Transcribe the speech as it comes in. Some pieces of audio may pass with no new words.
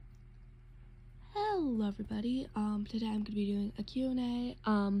Hello everybody. Today I'm going to be doing a Q&A.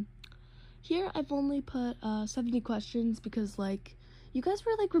 Here I've only put 70 questions because you guys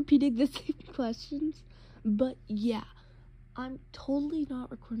were repeating the same questions. But yeah, I'm totally not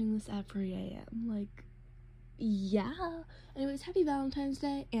recording this at 3 a.m. Yeah. Anyways, happy Valentine's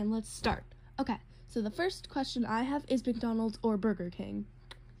Day and let's start. Okay, so the first question I have is McDonald's or Burger King.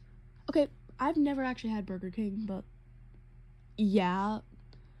 Okay, I've never actually had Burger King, but yeah.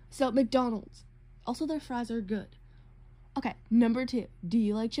 So McDonald's. Also, their fries are good. Okay, number 2. Do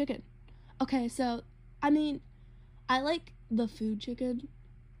you like chicken? Okay, so, I like the food chicken,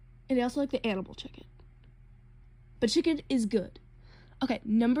 and I also like the animal chicken. But chicken is good. Okay,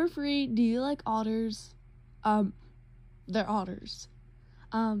 number 3. Do you like otters? They're otters.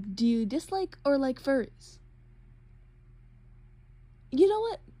 Do you dislike or like furries? You know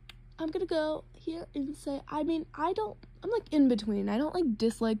what? I'm gonna go here and say, I'm in between. I don't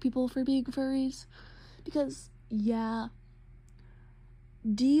dislike people for being furries because, yeah.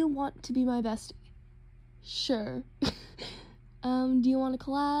 Do you want to be my bestie? Sure. Do you want to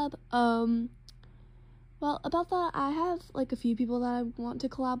collab? Well, about that, I have a few people that I want to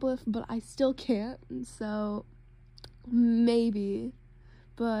collab with, but I still can't, so maybe.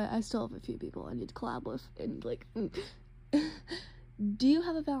 But I still have a few people I need to collab with, and do you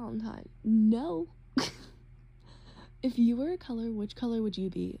have a Valentine? No. If you were a color, which color would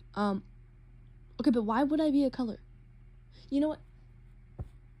you be? Okay, but why would I be a color? You know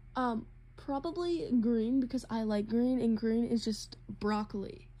what? Probably green because I like green, and green is just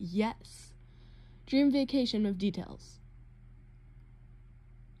broccoli. Yes. Dream vacation with details.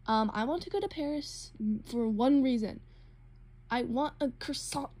 I want to go to Paris for one reason. I want a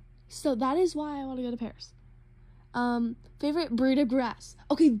croissant. So that is why I want to go to Paris. Favorite breed of grass.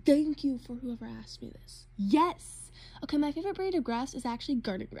 Okay, thank you for whoever asked me this. Yes. Okay, my favorite breed of grass is actually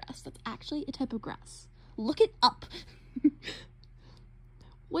garden grass. That's actually a type of grass. Look it up.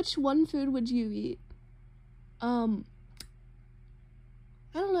 Which one food would you eat? I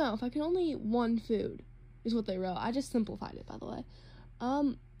don't know. If I could only eat one food is what they wrote. I just simplified it, by the way.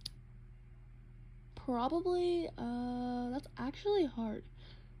 Probably, that's actually hard.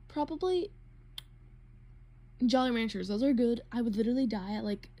 Probably Jolly Ranchers. Those are good. I would literally die at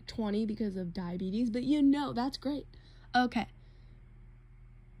 20 because of diabetes, but that's great. Okay.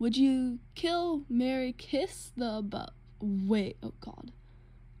 Would you kill, marry, kiss the wait, oh god.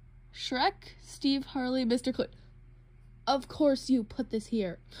 Shrek, Steve Harley, Mr. Clean. Of course you put this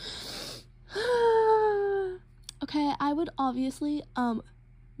here. Okay, I would obviously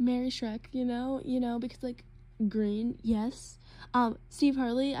marry Shrek, you know, because green, yes. Steve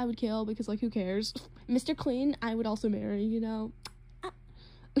Harley I would kill because who cares? Mr. Clean I would also marry, you know.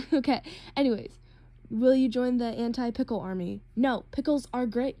 Okay, anyways, will you join the anti-pickle army? No, pickles are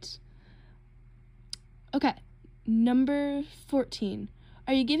great. Okay, number 14.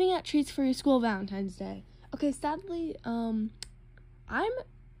 Are you giving out treats for your school Valentine's Day? Okay, sadly, I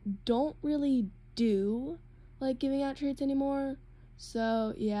don't really do giving out treats anymore.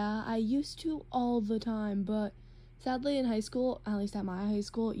 So, yeah, I used to all the time, but sadly in high school, at least at my high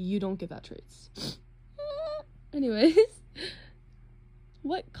school, you don't give out treats. Anyways,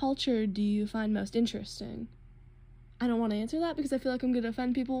 what culture do you find most interesting? I don't want to answer that because I feel like I'm going to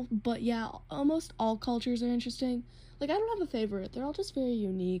offend people, but yeah, almost all cultures are interesting. I don't have a favorite. They're all just very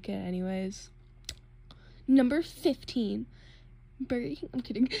unique anyways. Number 15. I'm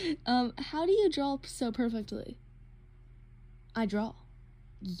kidding. How do you draw so perfectly? I draw.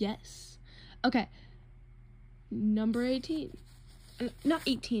 Yes. Okay. Number 18. Not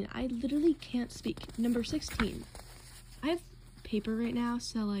 18. I literally can't speak. Number 16. I have paper right now,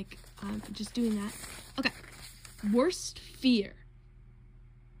 so I'm just doing that. Okay. Worst fear.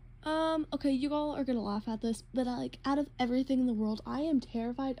 Okay, you all are gonna laugh at this, but out of everything in the world, I am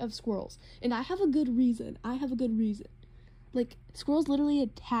terrified of squirrels. And I have a good reason. Squirrels literally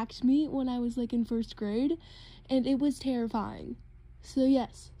attacked me when I was in first grade, and it was terrifying. So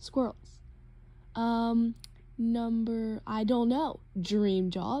yes, squirrels. Number, I don't know, dream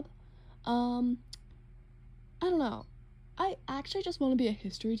job. I don't know. I actually just want to be a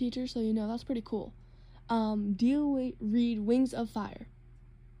history teacher, so that's pretty cool. Do you read Wings of Fire?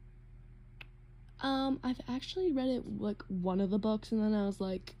 I've actually read it one of the books, and then I was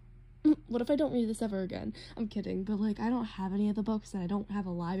what if I don't read this ever again? I'm kidding, but I don't have any of the books, and I don't have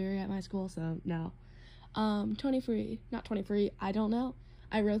a library at my school, so no. 23, not 23, I don't know.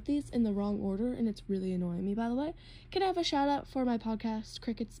 I wrote these in the wrong order, and it's really annoying me, by the way. Can I have a shout out for my podcast,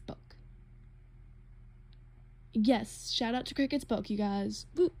 Cricket's Book? Yes, shout out to Cricket's Book, you guys.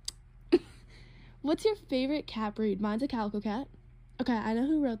 Woo. What's your favorite cat breed? Mine's a calico cat. Okay, I know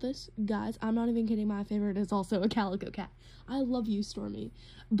who wrote this. Guys, I'm not even kidding. My favorite is also a calico cat. I love you, Stormy.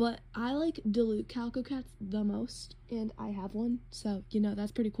 But I like Duluth calico cats the most, and I have one. So,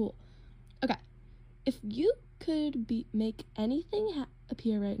 that's pretty cool. Okay, if you could make anything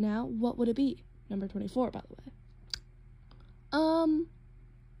appear right now, what would it be? Number 24, by the way.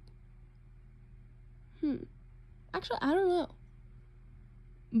 Actually, I don't know.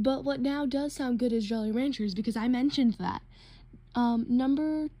 But what now does sound good is Jolly Ranchers, because I mentioned that.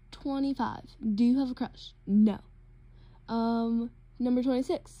 Number 25. Do you have a crush? No. Number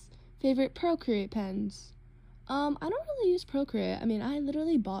 26. Favorite Procreate pens? I don't really use Procreate. I mean, I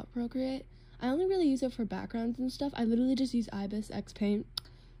literally bought Procreate. I only really use it for backgrounds and stuff. I literally just use Ibis X Paint.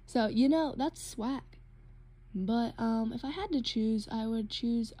 So, that's swag. But, if I had to choose, I would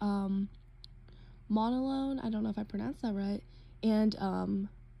choose, Monolone. I don't know if I pronounced that right. And,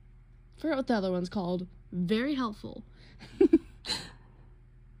 forget what the other one's called. Very helpful.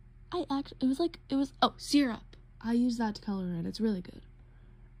 Syrup. I use that to color in. It's really good.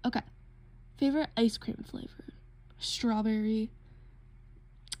 Okay. Favorite ice cream flavor? Strawberry.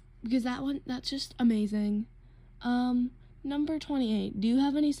 Because that's just amazing. Number 28. Do you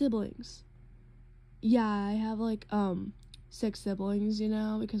have any siblings? Yeah, I have, 6 siblings,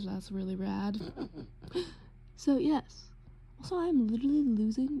 because that's really rad. So, yes. Also, I'm literally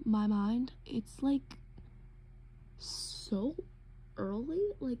losing my mind. It's, so early.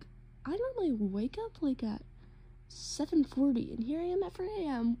 I normally wake up, at 7:40, and here I am at 4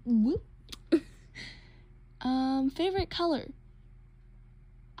 a.m. Whoop. Favorite color?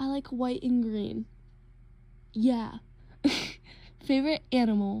 I like white and green. Yeah. Favorite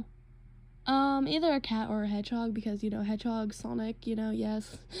animal? Either a cat or a hedgehog, because, hedgehog, Sonic,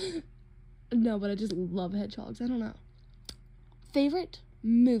 yes. No, but I just love hedgehogs. I don't know. Favorite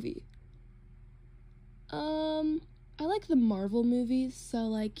movie? I like the Marvel movies,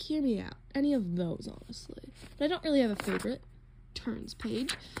 so, hear me out. Any of those, honestly. But I don't really have a favorite. Turns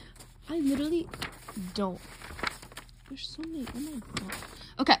page. I literally don't. There's so many. Oh my god.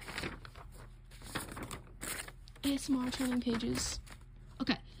 Okay. ASMR turning pages.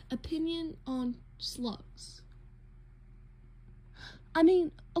 Okay. Opinion on slugs. I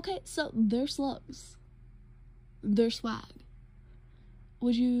mean, okay, so they're slugs. They're swag.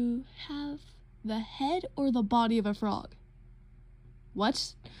 Would you have the head or the body of a frog?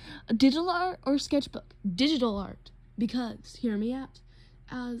 What? Digital art or sketchbook? Digital art. Because, hear me out,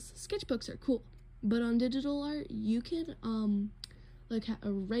 as sketchbooks are cool, but on digital art, you can,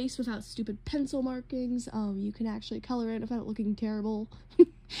 erase without stupid pencil markings. You can actually color it without looking terrible.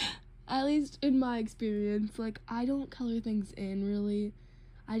 At least in my experience. I don't color things in, really.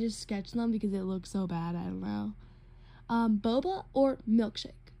 I just sketch them because it looks so bad. I don't know. Boba or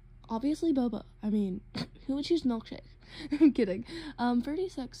milkshake? Obviously boba. I mean, who would choose milkshake? I'm kidding.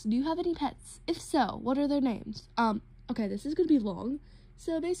 36. Do you have any pets? If so, what are their names? Okay, this is gonna be long.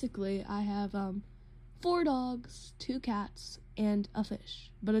 So basically, I have, 4 dogs, 2 cats, and a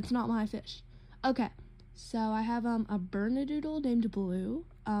fish. But it's not my fish. Okay, so I have, a Bernedoodle named Blue,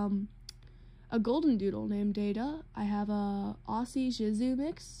 a Golden Doodle named Data. I have a Aussie Shih Tzu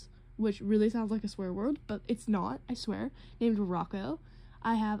mix, which really sounds like a swear word, but it's not, I swear, named Rocco.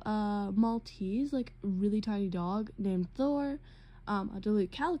 I have a Maltese, really tiny dog named Thor. A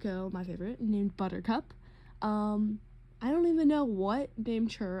Duluth Calico, my favorite, named Buttercup. I don't even know what, named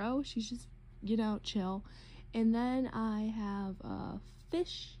Churro. She's just, chill. And then I have a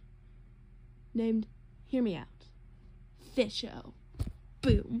fish named, hear me out, Fisho.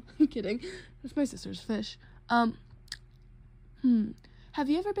 Boom. I'm kidding. That's my sister's fish. Have you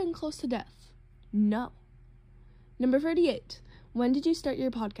ever been close to death? No. Number 38. When did you start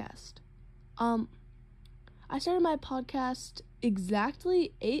your podcast? I started my podcast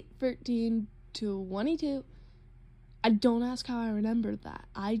exactly 8/13/22. I don't ask how I remembered that.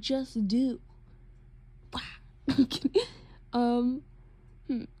 I just do. Wow.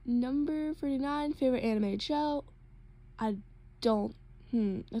 Number 49, favorite animated show? I don't.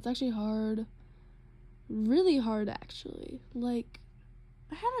 That's actually hard. Really hard, actually. I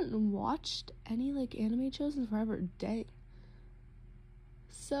haven't watched any, anime shows in forever. Dang.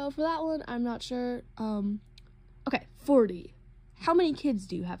 So, for that one, I'm not sure. Okay, 40. How many kids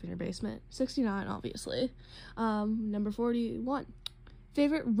do you have in your basement? 69, obviously. Number 41.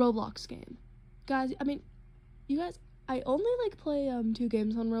 Favorite Roblox game? Guys, I only, play, 2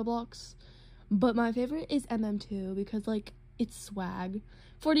 games on Roblox. But my favorite is MM2 because, it's swag.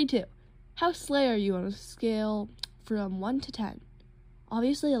 42. How slay are you on a scale from 1 to 10?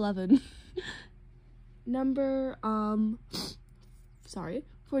 Obviously 11. Number,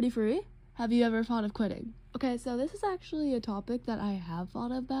 43. Have you ever thought of quitting? Okay, so this is actually a topic that I have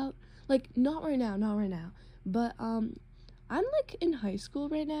thought about. Like, not right now, but, I'm, like, in high school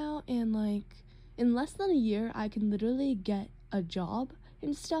right now, and, like, in less than a year, I can literally get a job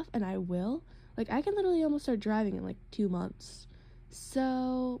and stuff, and I will. Like, I can literally almost start driving in, like, 2 months.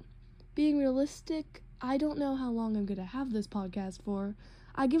 So, being realistic, I don't know how long I'm gonna have this podcast for.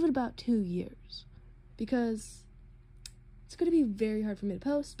 I give it about 2 years, because it's gonna be very hard for me to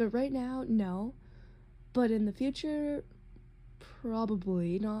post, but right now, no. But in the future,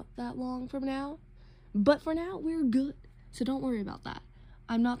 probably not that long from now. But for now, we're good. So don't worry about that.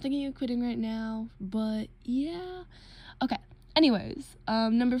 I'm not thinking of quitting right now, but yeah. Okay. Anyways,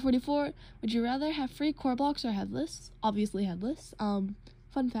 number 44, would you rather have free core blocks or headless? Obviously headless. Fun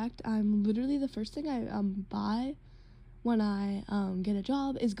fact, I'm literally the first thing I buy when I get a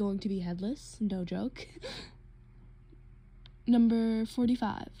job is going to be headless. No joke. Number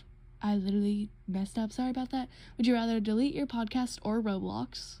 45. I literally messed up. Sorry about that. Would you rather delete your podcast or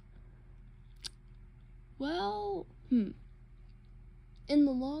Roblox? Well, in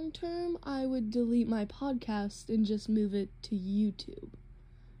the long term, I would delete my podcast and just move it to YouTube.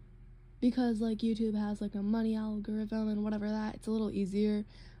 Because, like, YouTube has, like, a money algorithm and whatever that. It's a little easier.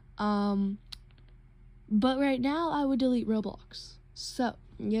 But right now, I would delete Roblox. So,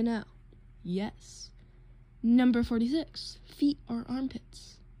 you know. Yes. Number 46. Feet or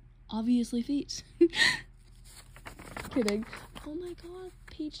armpits? Obviously feet. Kidding. Oh my god,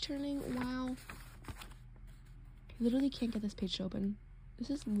 page turning. Wow. I literally can't get this page to open. This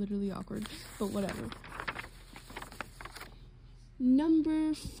is literally awkward, but whatever.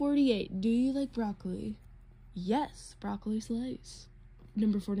 Number 48. Do you like broccoli? Yes, broccoli slays.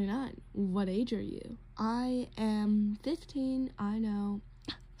 Number 49. What age are you? I am 15. I know.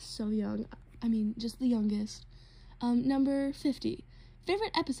 So young. I mean, just the youngest. Number 50.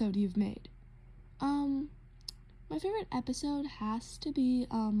 Favorite episode you've made? My favorite episode has to be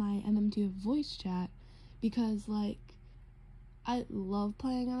my MM2 voice chat, because like I love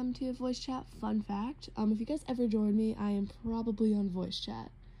playing MM2 voice chat. Fun fact, if you guys ever join me, I am probably on voice chat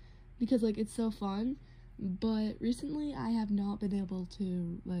because like it's so fun. But recently I have not been able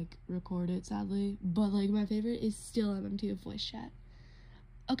to like record it, sadly. But like my favorite is still MM2 voice chat.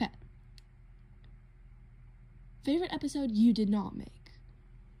 Okay. Favorite episode you did not make?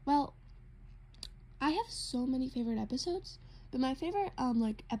 Well, I have so many favorite episodes, but my favorite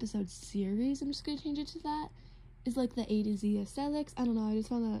like episode series, I'm just gonna change it to that, is like the A to Z aesthetics. I don't know, I just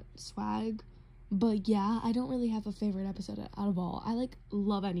found that swag. But yeah, I don't really have a favorite episode out of all. I like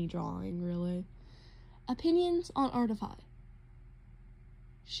love any drawing, really. Opinions on Artify.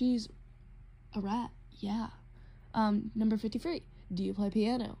 She's a rat, yeah. Number 53. Do you play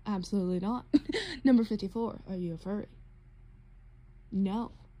piano? Absolutely not. Number 54. Are you a furry?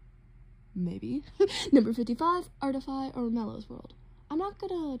 No. Maybe. Number 55. Artify or Mellows World? I'm not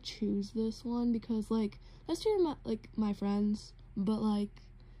gonna choose this one because, like, those two are my friends. But, like,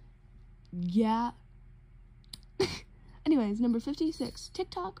 yeah. Anyways, number 56.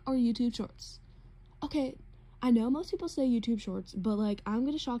 TikTok or YouTube Shorts? Okay, I know most people say YouTube Shorts, but, like, I'm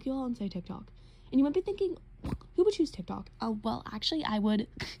gonna shock you all and say TikTok. And you might be thinking, who would choose TikTok? Well, actually, I would.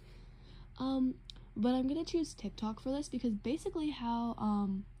 But I'm gonna choose TikTok for this because basically how,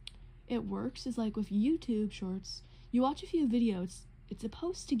 it works is, like, with YouTube Shorts, you watch a few videos, it's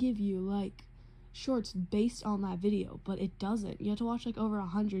supposed to give you, like, shorts based on that video, but it doesn't. You have to watch, like, over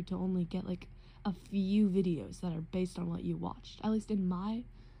 100 to only get, like, a few videos that are based on what you watched. At least in my,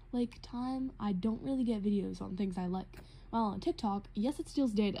 like, time, I don't really get videos on things I like. While on TikTok, yes, it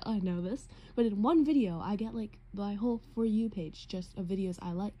steals data, I know this, but in one video, I get, like, my whole For You page just of videos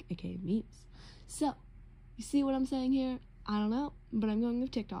I like, aka memes. So, you see what I'm saying here? I don't know, but I'm going with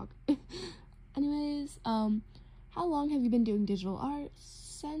TikTok. Anyways, how long have you been doing digital art?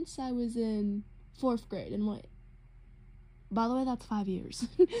 Since I was in 4th grade, and wait. By the way, that's 5 years.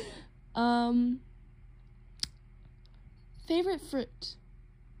 Favorite fruit?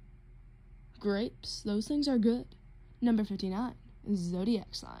 Grapes. Those things are good. Number 59.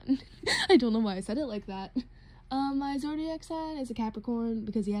 Zodiac sign. I don't know why I said it like that. My zodiac sign is a Capricorn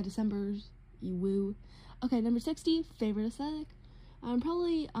because yeah, December's you woo. Okay, number 60. Favorite aesthetic?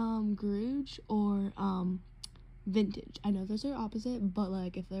 Probably grunge or vintage. I know those are opposite, but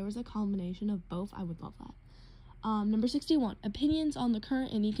like if there was a combination of both, I would love that. Number 61. Opinions on the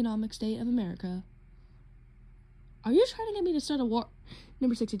current and economic state of America. Are you trying to get me to start a war?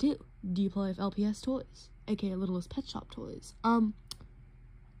 Number 62. Do you play with LPS toys, aka Littlest Pet Shop toys?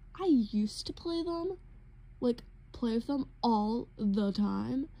 I used to play them, play with them all the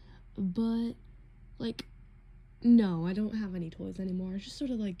time, but, like, No, I don't have any toys anymore. I just sort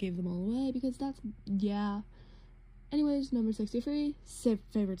of, like, gave them all away because that's, yeah. Anyways, number 63,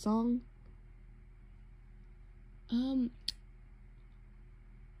 favorite song. I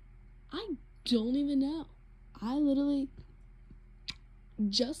don't even know. I literally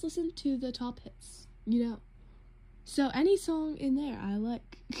just listened to the top hits, you know. So any song in there I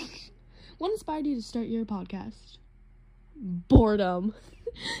like. What inspired you to start your podcast? Boredom.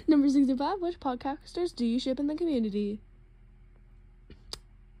 Number 65, which podcasters do you ship in the community?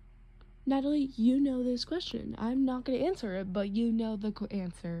 Natalie, you know this question. I'm not going to answer it, but you know the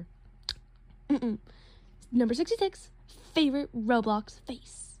answer. Number 66, favorite Roblox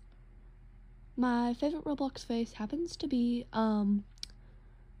face. My favorite Roblox face happens to be,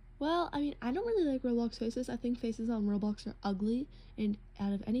 well, I mean, I don't really like Roblox faces. I think faces on Roblox are ugly, and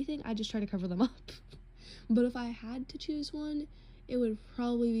out of anything, I just try to cover them up. But if I had to choose one, it would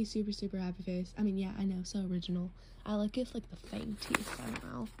probably be super, super happy face. I mean, yeah, I know, so original. I like it, like, the fang teeth, I don't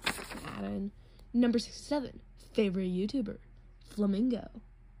know. Add in. Number 67, favorite YouTuber, Flamingo.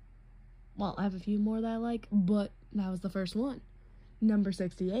 Well, I have a few more that I like, but that was the first one. Number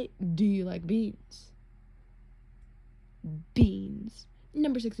 68, do you like beans? Beans.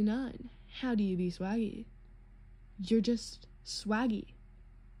 Number 69, how do you be swaggy? You're just swaggy.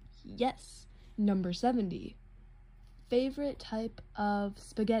 Yes. Number 70, favorite type of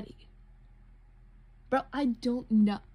spaghetti. Bro, I don't know.